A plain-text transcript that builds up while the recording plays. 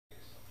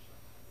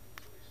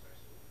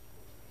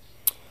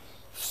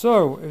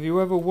So, if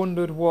you ever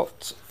wondered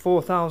what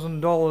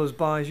 $4,000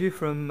 buys you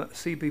from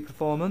CB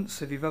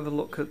Performance, if you've ever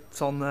looked at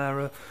on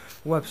their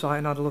website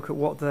and had a look at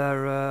what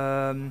their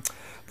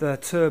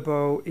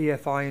turbo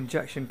EFI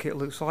injection kit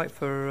looks like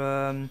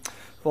for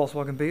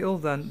Volkswagen Beetle,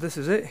 then this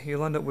is it.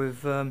 You'll end up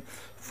with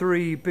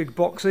 3 big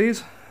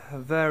boxes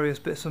of various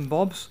bits and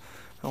bobs.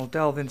 I'll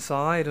delve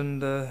inside and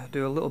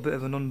do a little bit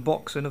of an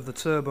unboxing of the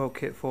turbo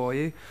kit for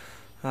you.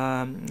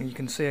 You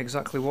can see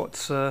exactly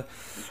what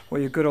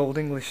your good old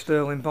English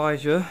Sterling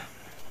buys you.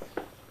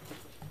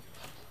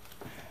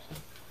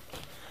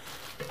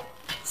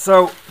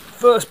 So,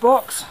 first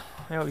box,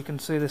 I hope you can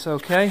see this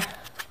okay.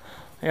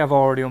 I have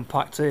already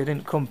unpacked it. It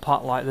didn't come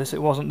packed like this,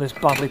 it wasn't this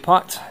badly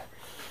packed.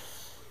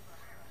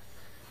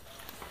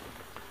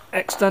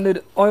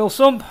 Extended oil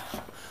sump.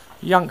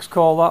 Yanks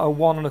call that a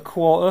 1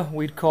 1/4.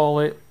 We'd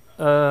call it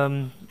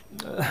I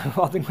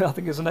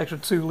think it's an extra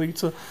 2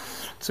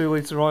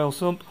 litre oil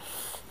sump.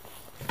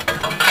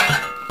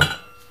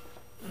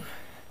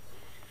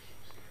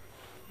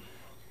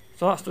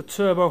 So that's the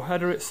turbo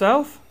header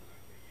itself.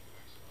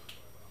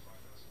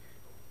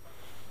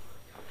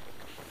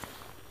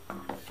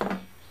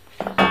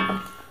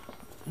 And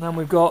then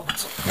we've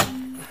got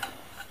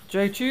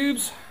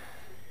J-tubes.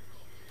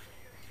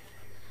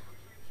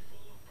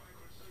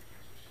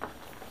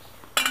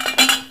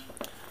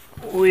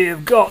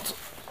 We've got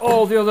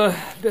all the other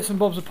bits and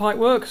bobs of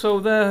pipework.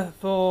 So there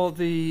for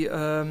the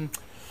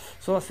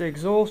so that's the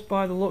exhaust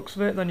by the looks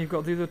of it. Then you've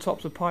got the other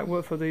tops of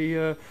pipework for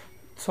the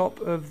top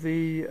of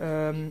the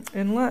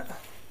inlet.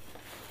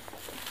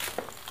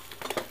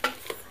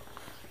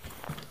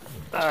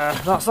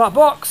 That's that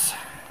box.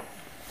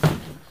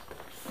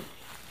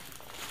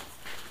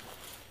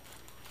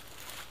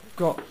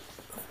 Got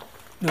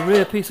the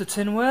rear piece of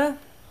tinware.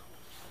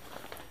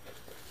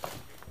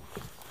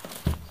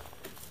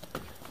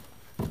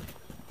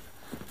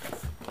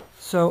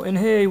 So in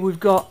here we've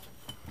got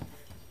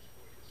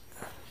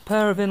a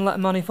pair of inlet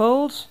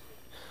manifolds.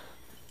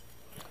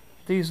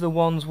 These are the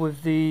ones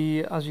with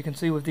the, as you can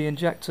see, with the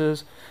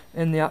injectors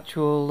in the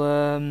actual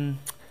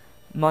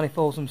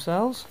manifolds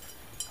themselves.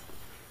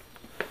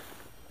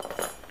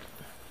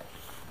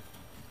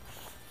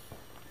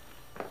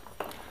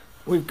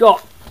 We've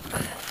got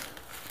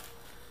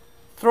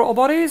throttle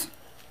bodies.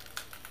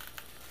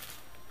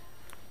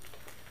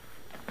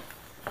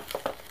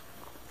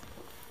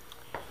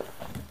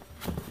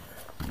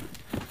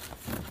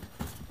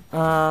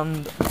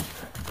 And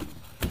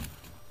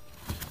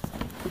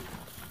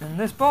in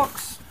this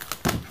box,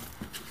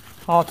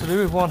 hard to do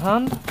with one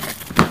hand.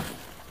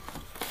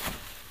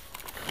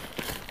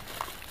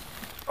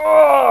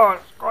 Oh,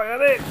 it's quite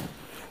heavy.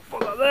 Put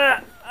that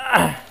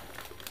there.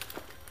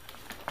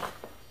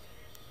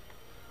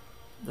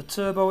 The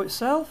turbo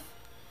itself.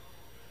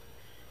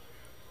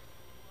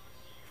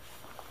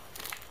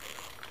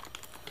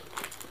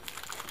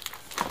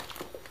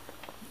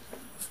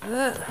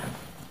 That's it.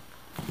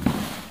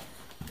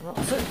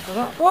 That's it for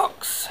that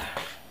box.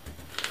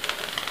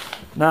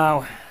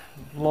 Now,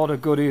 a lot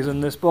of goodies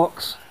in this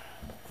box.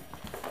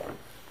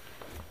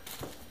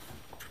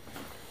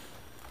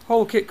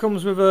 Whole kit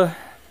comes with a,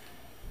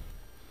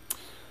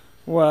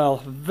 well,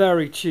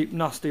 very cheap,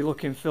 nasty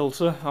looking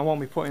filter. I won't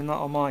be putting that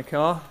on my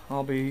car.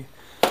 I'll be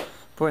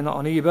putting that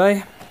on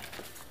eBay.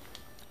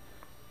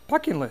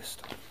 Packing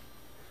list.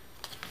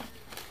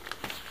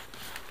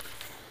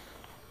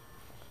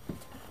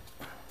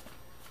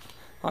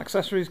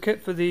 Accessories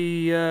kit for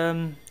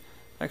the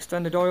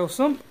extended oil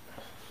sump.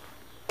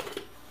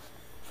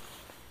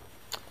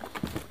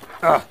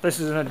 This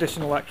is an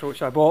additional extra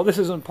which I bought. This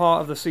isn't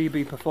part of the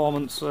CB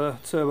Performance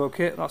turbo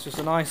kit. That's just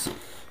a nice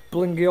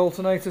blingy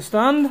alternator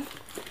stand.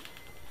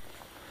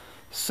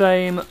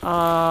 Same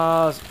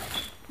as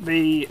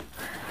the,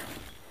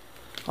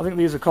 I think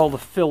these are called the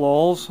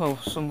fill-alls.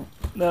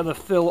 They're the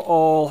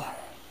fill-all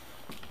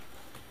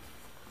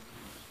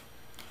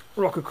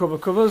rocker cover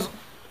covers.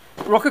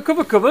 Rocker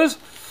cover covers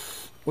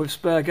with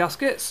spare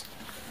gaskets.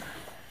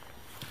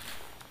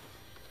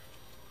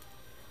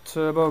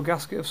 Turbo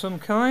gasket of some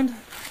kind.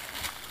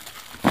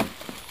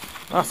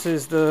 That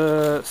is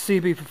the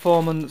CB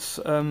Performance,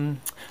 I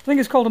think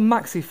it's called a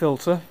maxi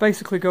filter.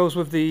 Basically goes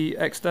with the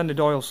extended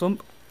oil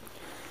sump.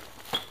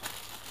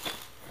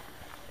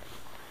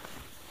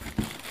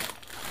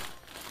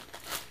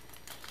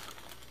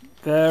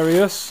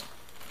 Various.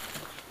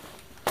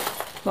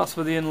 That's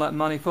for the inlet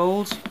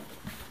manifolds.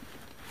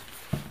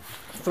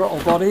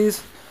 Throttle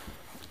bodies.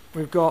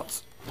 We've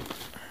got,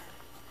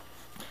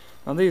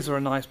 and these are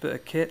a nice bit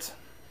of kit.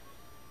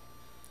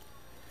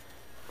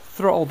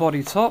 Throttle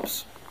body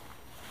tops.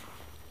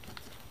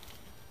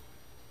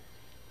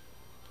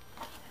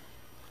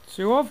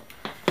 2 of.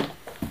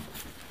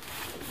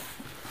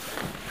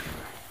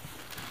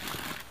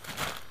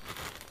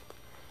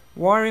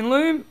 Wiring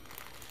loom.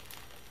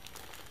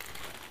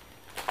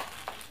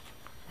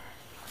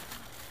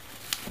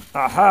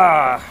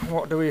 Aha!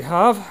 What do we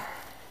have?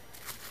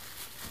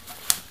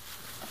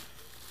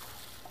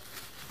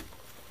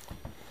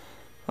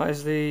 That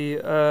is the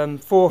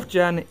 4th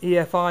gen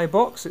EFI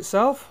box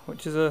itself,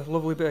 which is a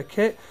lovely bit of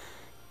kit.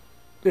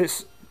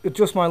 it's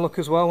just my luck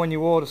as well when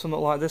you order something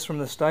like this from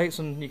the States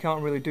and you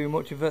can't really do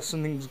much of it.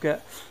 Some things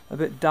get a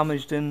bit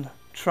damaged in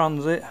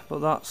transit, but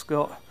that's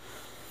got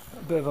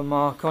a bit of a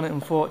mark on it,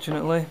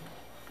 unfortunately.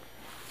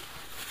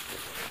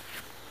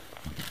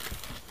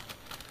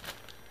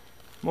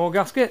 More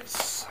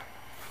gaskets.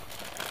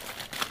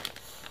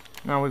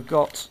 Now we've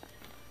got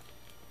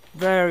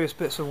various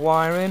bits of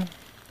wiring,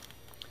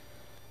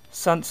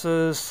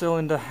 sensors,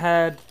 cylinder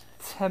head,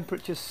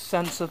 temperature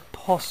sensor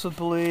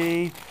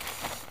possibly,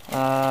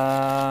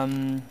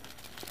 plug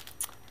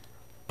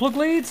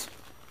leads.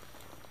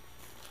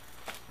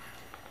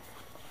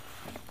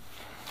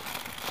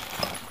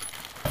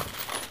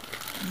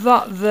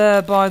 That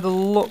there, by the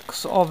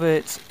looks of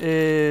it,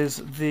 is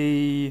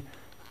the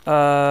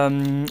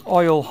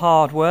oil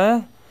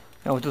hardware.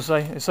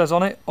 It says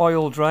on it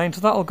oil drain,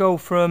 so that'll go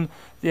from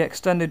the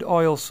extended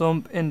oil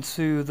sump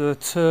into the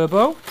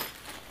turbo.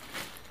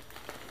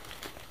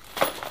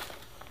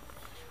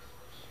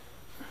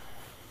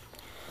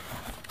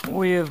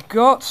 We have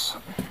got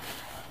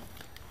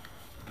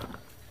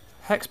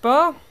hex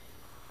bar,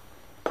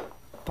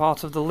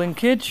 part of the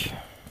linkage,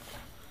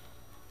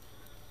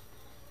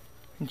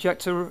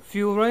 injector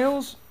fuel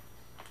rails.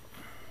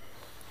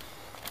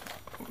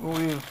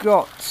 We've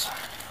got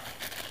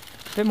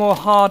a bit more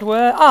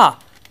hardware.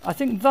 I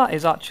think that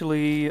is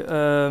actually,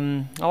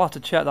 I'll have to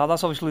check that.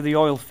 That's obviously the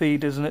oil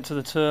feed, isn't it, to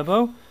the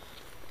turbo.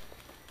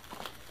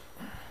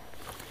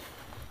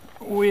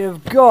 We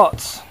have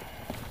got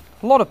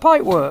a lot of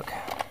pipe work.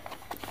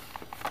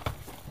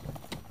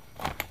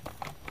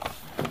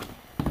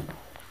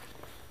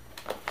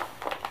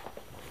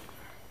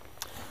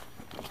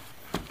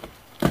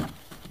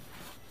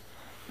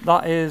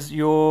 That is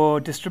your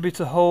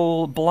distributor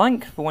hole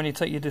blank for when you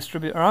take your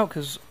distributor out,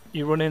 because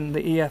you're running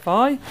the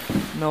EFI,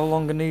 no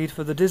longer need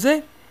for the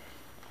Dizzy.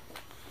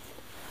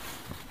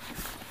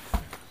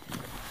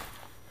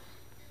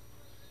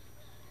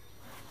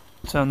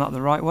 Turn that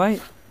the right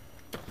way.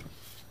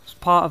 It's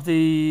part of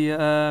the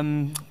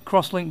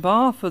crosslink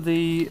bar for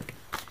the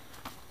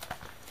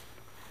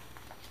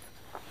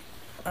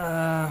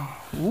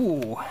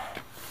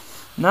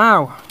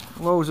now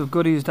loads of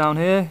goodies down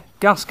here.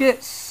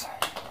 Gaskets.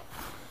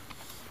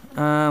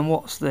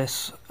 What's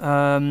this?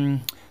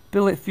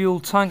 Billet fuel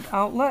tank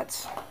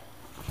outlet.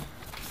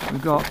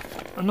 We've got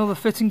another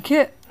fitting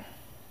kit.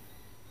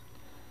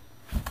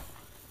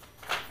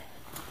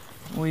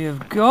 We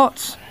have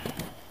got,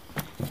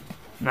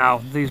 now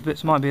these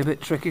bits might be a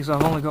bit tricky because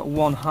I've only got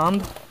one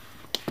hand.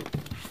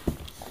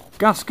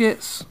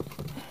 Gaskets,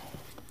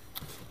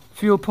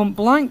 fuel pump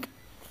blank.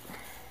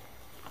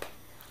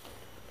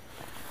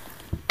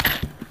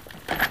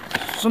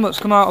 Something's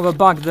come out of a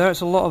bag there. It's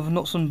a lot of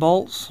nuts and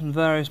bolts and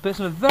various bits,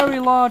 and a very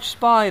large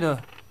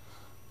spider.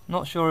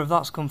 Not sure if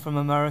that's come from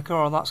America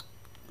or that's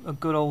a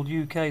good old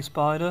UK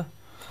spider.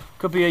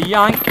 Could be a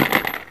Yank.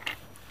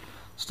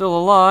 Still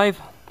alive.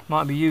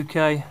 Might be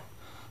UK.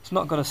 It's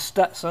not got a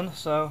Stetson,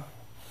 so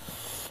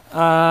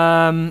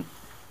so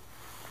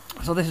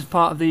this is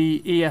part of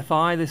the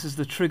EFI. This is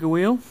the trigger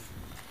wheel.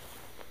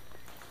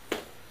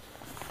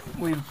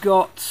 We've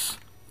got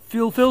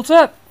fuel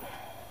filter,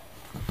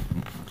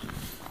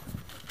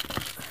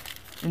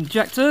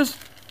 injectors.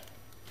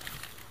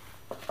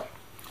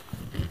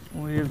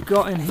 We've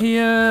got in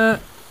here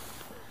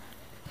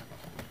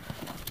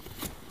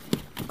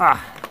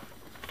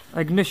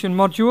ignition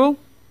module.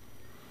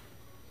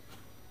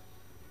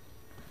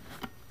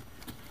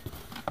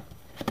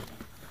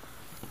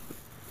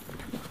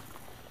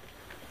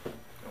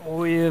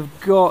 We've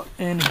got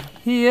in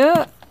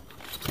here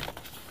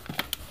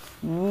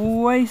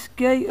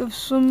wastegate of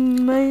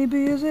some,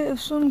 maybe, is it, of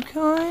some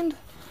kind?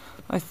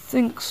 I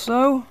think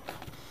so.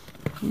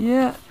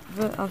 Yeah,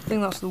 I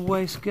think that's the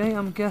wastegate,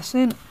 I'm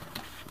guessing.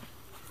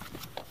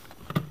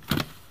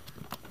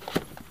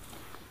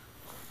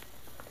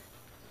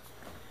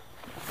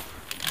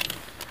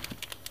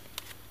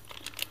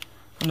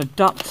 An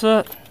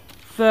adapter,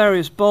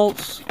 various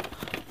bolts,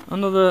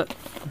 another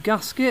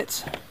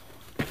gasket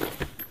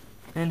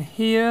in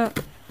here.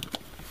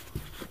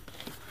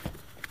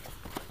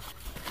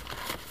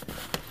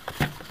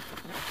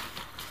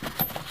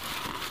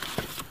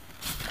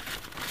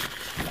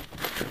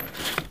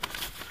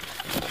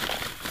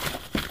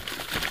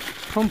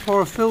 Pump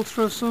or a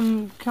filter of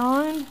some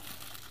kind.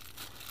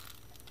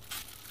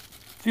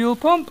 Fuel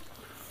pump.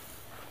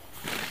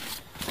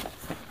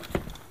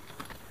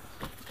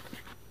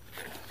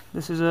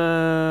 This is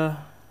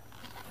a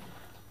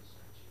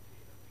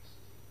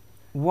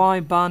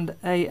Y-band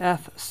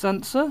AF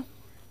sensor.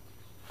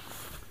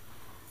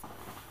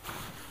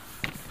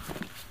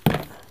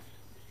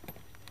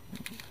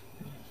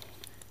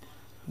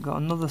 Got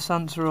another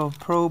sensor or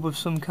probe of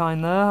some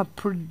kind there.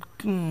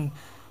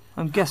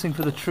 I'm guessing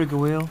for the trigger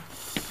wheel.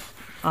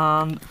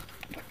 And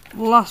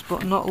last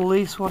but not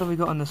least, what have we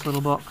got in this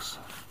little box?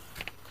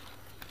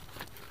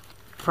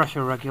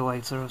 Pressure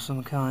regulator of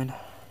some kind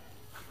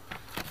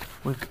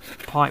with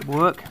pipe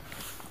work.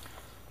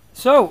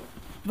 So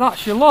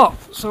that's your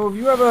lot. So if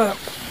you ever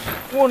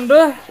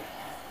wonder,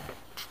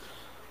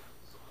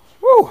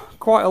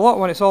 quite a lot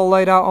when it's all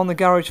laid out on the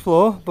garage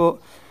floor, but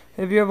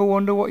if you ever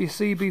wonder what your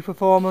CB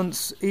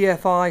Performance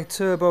EFI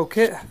turbo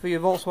kit for your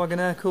Volkswagen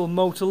air-cooled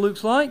motor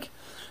looks like,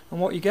 and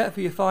what you get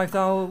for your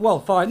 $4,000,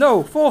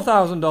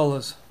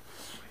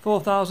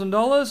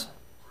 $4,000,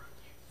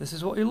 this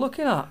is what you're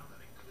looking at.